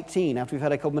Psalm 118 after we've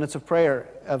had a couple minutes of prayer,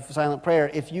 of silent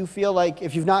prayer. If you feel like,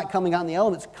 if you've not come and gotten the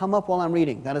elements, come up while I'm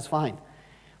reading. That is fine.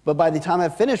 But by the time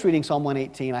I've finished reading Psalm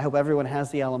 118, I hope everyone has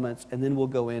the elements, and then we'll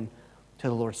go in to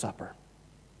the Lord's Supper.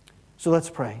 So let's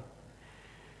pray.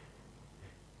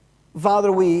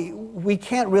 Father, we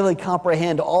can't really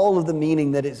comprehend all of the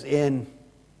meaning that is in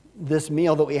this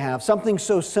meal that we have. Something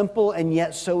so simple and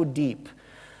yet so deep.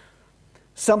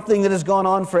 Something that has gone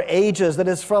on for ages, that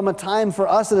is from a time for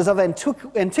us that is of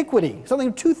antiquity.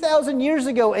 Something 2,000 years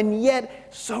ago and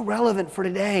yet so relevant for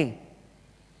today.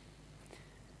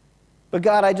 But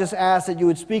God, I just ask that you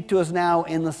would speak to us now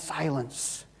in the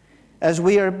silence. As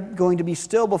we are going to be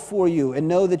still before you and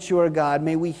know that you are God,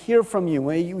 may we hear from you.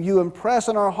 May you impress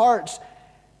on our hearts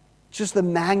just the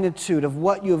magnitude of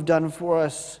what you have done for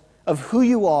us, of who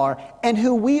you are and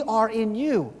who we are in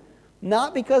you.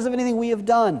 Not because of anything we have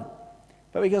done,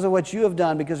 but because of what you have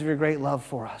done, because of your great love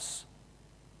for us.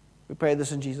 We pray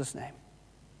this in Jesus' name.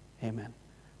 Amen.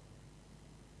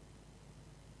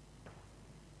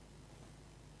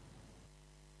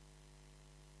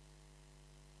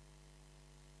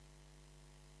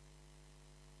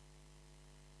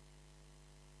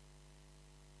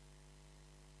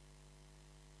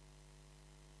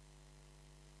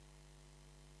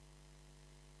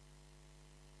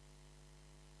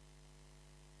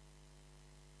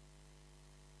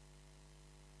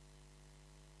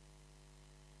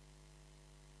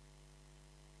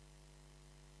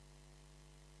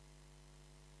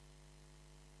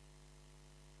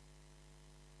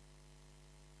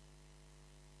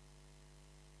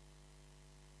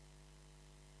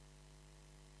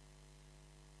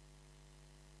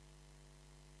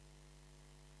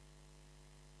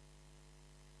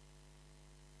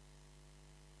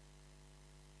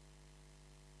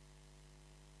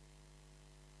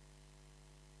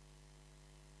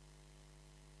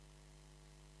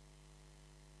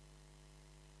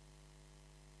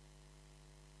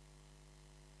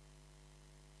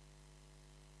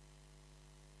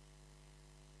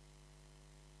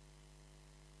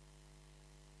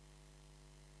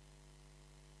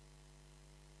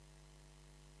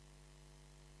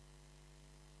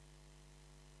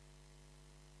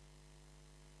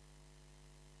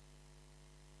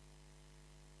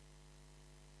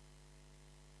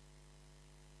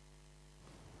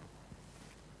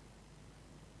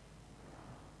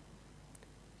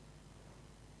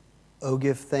 Oh,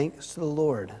 give thanks to the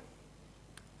Lord,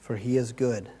 for he is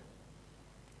good,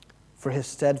 for his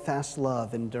steadfast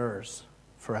love endures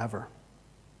forever.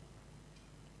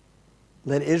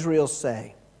 Let Israel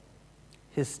say,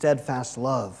 his steadfast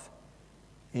love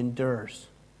endures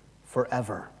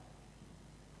forever.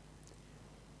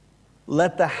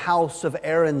 Let the house of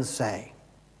Aaron say,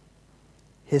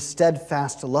 his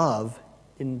steadfast love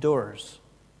endures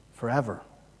forever.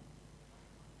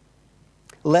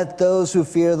 Let those who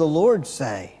fear the Lord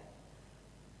say,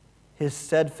 his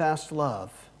steadfast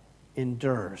love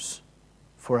endures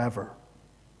forever.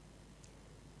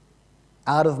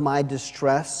 Out of my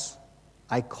distress,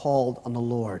 I called on the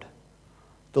Lord.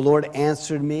 The Lord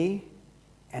answered me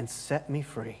and set me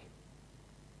free.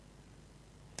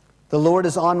 The Lord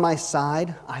is on my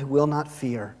side. I will not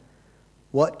fear.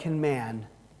 What can man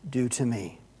do to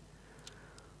me?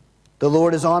 The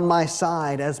Lord is on my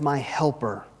side as my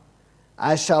helper.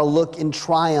 I shall look in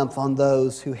triumph on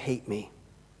those who hate me.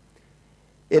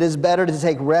 It is better to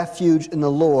take refuge in the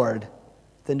Lord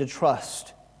than to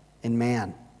trust in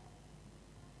man.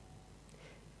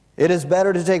 It is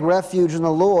better to take refuge in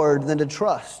the Lord than to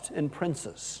trust in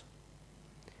princes.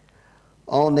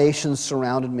 All nations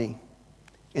surrounded me.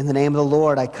 In the name of the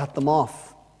Lord, I cut them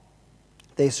off.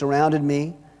 They surrounded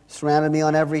me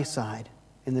on every side.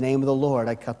 In the name of the Lord,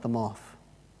 I cut them off.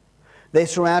 They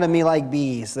surrounded me like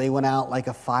bees. They went out like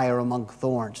a fire among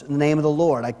thorns. In the name of the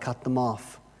Lord, I cut them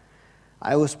off.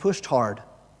 I was pushed hard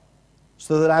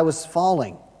so that I was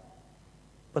falling,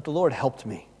 but the Lord helped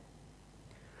me.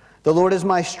 The Lord is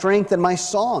my strength and my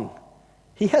song.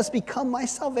 He has become my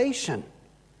salvation.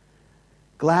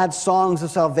 Glad songs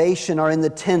of salvation are in the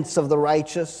tents of the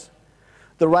righteous.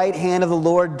 The right hand of the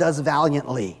Lord does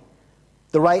valiantly.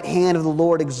 The right hand of the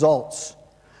Lord exalts.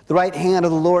 The right hand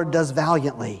of the Lord does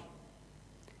valiantly.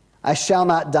 I shall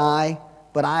not die,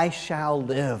 but I shall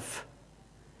live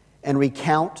and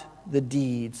recount the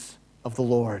deeds of the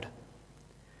Lord.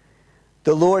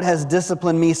 The Lord has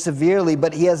disciplined me severely,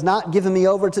 but he has not given me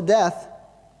over to death.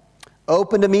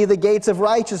 Open to me the gates of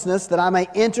righteousness, that I may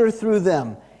enter through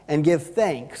them and give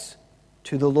thanks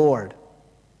to the Lord.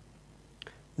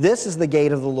 This is the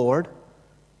gate of the Lord.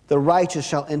 The righteous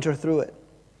shall enter through it.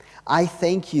 I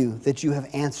thank you that you have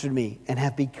answered me and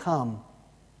have become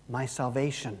my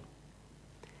salvation.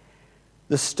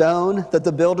 The stone that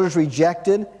the builders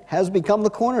rejected has become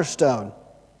the cornerstone.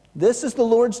 This is the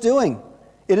Lord's doing.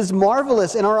 It is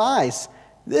marvelous in our eyes.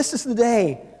 This is the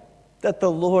day that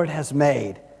the Lord has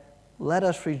made. Let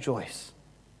us rejoice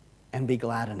and be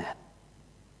glad in it.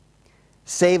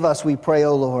 Save us, we pray,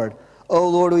 O Lord. O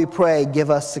Lord, we pray,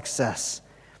 give us success.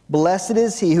 Blessed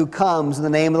is he who comes in the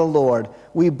name of the Lord.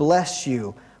 We bless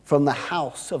you from the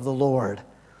house of the Lord.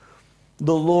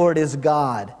 The Lord is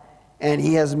God, and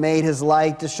he has made his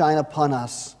light to shine upon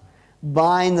us.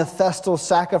 Bind the festal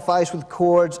sacrifice with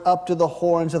cords up to the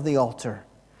horns of the altar.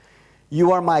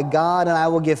 You are my God, and I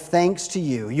will give thanks to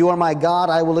you. You are my God,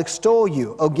 I will extol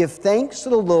you. Oh, give thanks to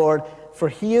the Lord, for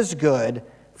he is good,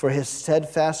 for his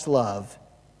steadfast love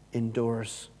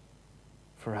endures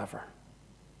forever.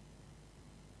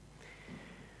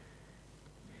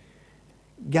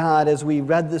 God, as we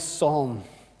read this psalm,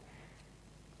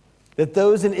 that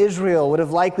those in Israel would have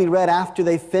likely read after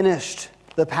they finished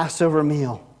the Passover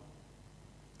meal,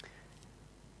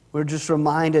 we're just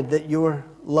reminded that your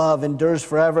love endures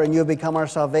forever and you have become our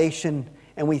salvation,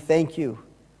 and we thank you.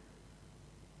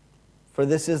 For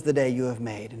this is the day you have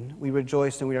made, and we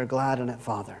rejoice and we are glad in it,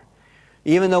 Father.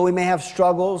 Even though we may have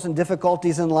struggles and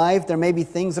difficulties in life, there may be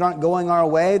things that aren't going our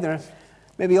way, there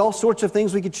may be all sorts of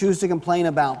things we could choose to complain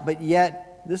about, but yet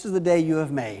this is the day you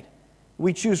have made.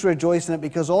 We choose to rejoice in it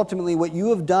because ultimately what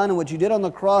you have done and what you did on the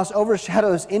cross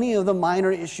overshadows any of the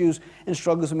minor issues and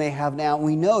struggles we may have now.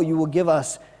 We know you will give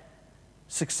us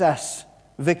success,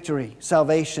 victory,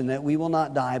 salvation, that we will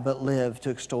not die but live to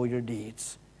extol your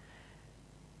deeds.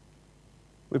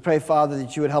 We pray, Father,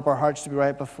 that you would help our hearts to be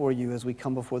right before you as we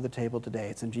come before the table today.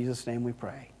 It's in Jesus' name we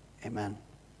pray. Amen.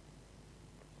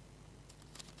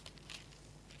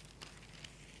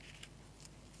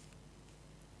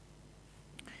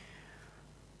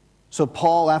 So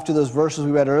Paul, after those verses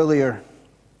we read earlier,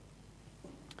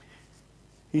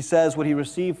 he says what he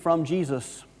received from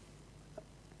Jesus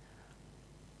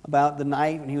about the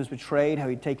night when he was betrayed, how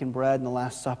he'd taken bread in the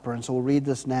Last Supper. And so we'll read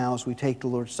this now as we take the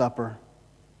Lord's Supper.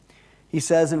 He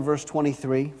says in verse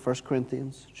 23, 1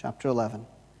 Corinthians chapter 11,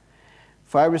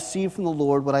 "For I received from the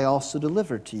Lord what I also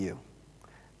delivered to you,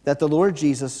 that the Lord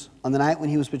Jesus, on the night when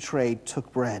he was betrayed,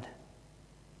 took bread.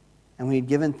 And when he had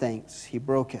given thanks, he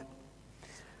broke it."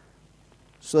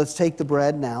 So let's take the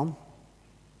bread now.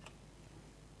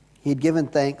 He had given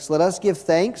thanks. Let us give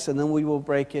thanks, and then we will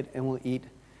break it and we'll eat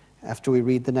after we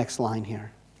read the next line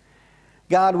here.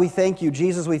 God, we thank you.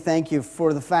 Jesus, we thank you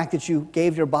for the fact that you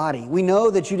gave your body. We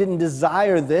know that you didn't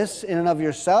desire this in and of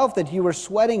yourself, that you were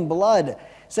sweating blood,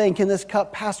 saying, "Can this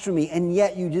cup pass through me?" And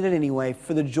yet you did it anyway,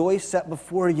 for the joy set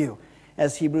before you,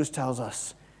 as Hebrews tells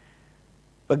us.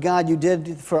 But God, you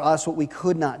did for us what we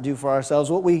could not do for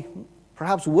ourselves, what we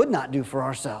perhaps would not do for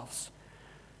ourselves.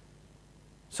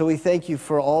 So we thank you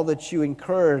for all that you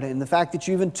incurred and the fact that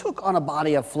you even took on a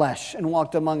body of flesh and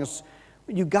walked among us.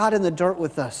 You got in the dirt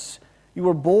with us. You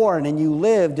were born and you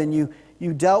lived and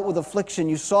you dealt with affliction.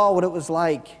 You saw what it was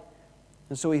like.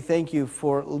 And so we thank you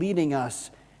for leading us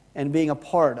and being a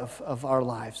part of our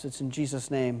lives. It's in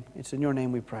Jesus' name. It's in your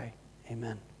name we pray.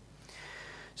 Amen.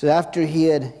 So after he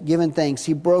had given thanks,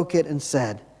 he broke it and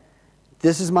said,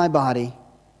 "This is my body,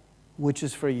 which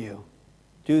is for you.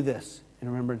 Do this in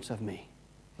remembrance of me."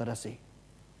 Let us eat.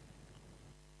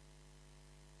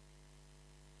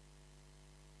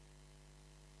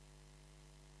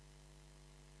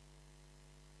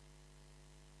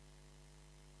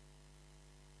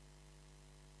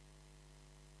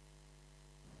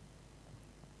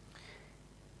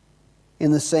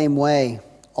 In the same way,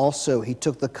 also, he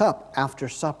took the cup after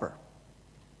supper.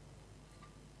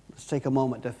 Let's take a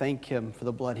moment to thank him for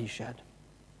the blood he shed.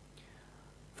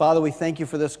 Father, we thank you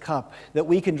for this cup that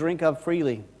we can drink of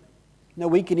freely, that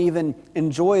we can even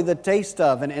enjoy the taste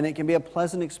of, and it can be a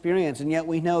pleasant experience, and yet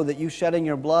we know that you shedding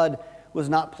your blood was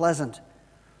not pleasant.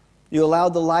 You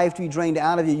allowed the life to be drained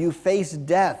out of you. You faced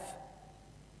death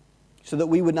so that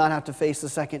we would not have to face the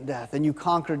second death, and you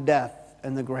conquered death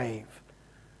and the grave.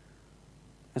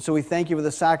 And so we thank you for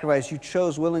the sacrifice. You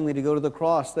chose willingly to go to the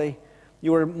cross.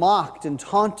 You were mocked and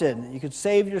taunted. You could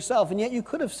save yourself, and yet you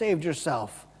could have saved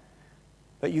yourself.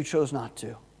 but you chose not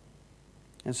to.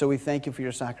 And so we thank you for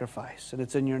your sacrifice, and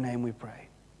it's in your name we pray.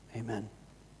 Amen.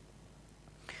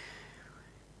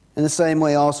 In the same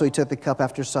way also he took the cup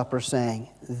after supper, saying,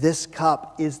 "This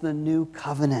cup is the new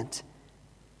covenant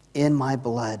in my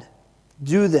blood.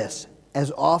 Do this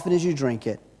as often as you drink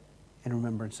it in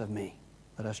remembrance of me."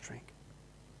 Let us drink.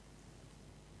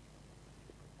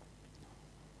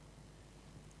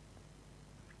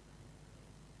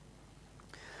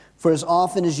 For as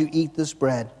often as you eat this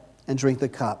bread and drink the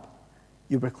cup,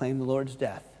 you proclaim the Lord's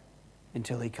death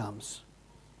until he comes.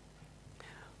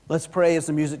 Let's pray as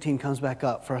the music team comes back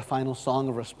up for a final song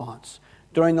of response.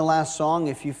 During the last song,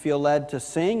 if you feel led to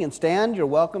sing and stand, you're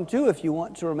welcome to. If you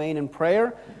want to remain in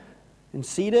prayer and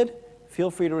seated, feel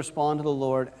free to respond to the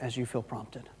Lord as you feel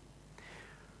prompted.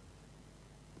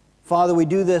 Father, we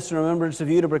do this in remembrance of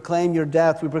you to proclaim your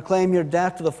death. We proclaim your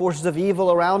death to the forces of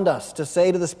evil around us, to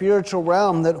say to the spiritual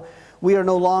realm that we are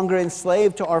no longer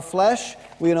enslaved to our flesh.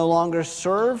 We no longer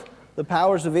serve the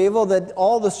powers of evil, that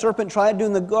all the serpent tried to do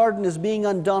in the garden is being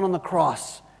undone on the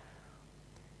cross.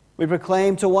 We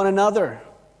proclaim to one another,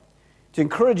 to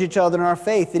encourage each other in our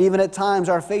faith, that even at times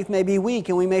our faith may be weak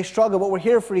and we may struggle, but we're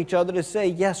here for each other to say,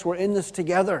 yes, we're in this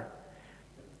together.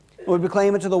 And we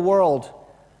proclaim it to the world,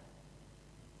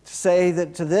 to say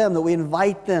that to them that we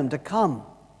invite them to come,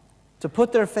 to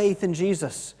put their faith in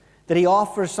Jesus, that he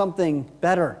offers something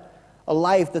better, a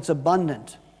life that's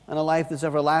abundant and a life that's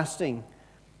everlasting,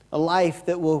 a life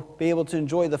that will be able to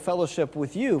enjoy the fellowship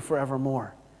with you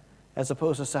forevermore, as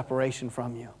opposed to separation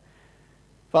from you.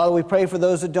 Father, we pray for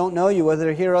those that don't know you, whether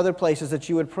they're here or other places, that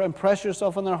you would impress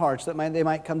yourself on their hearts, that they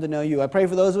might come to know you. I pray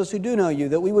for those of us who do know you,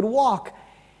 that we would walk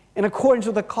in accordance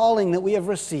with the calling that we have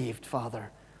received,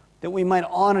 Father, that we might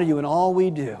honor you in all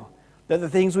we do, that the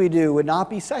things we do would not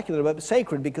be secular but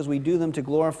sacred because we do them to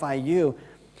glorify you,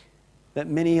 that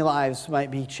many lives might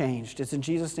be changed. It's in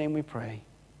Jesus' name we pray.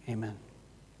 Amen.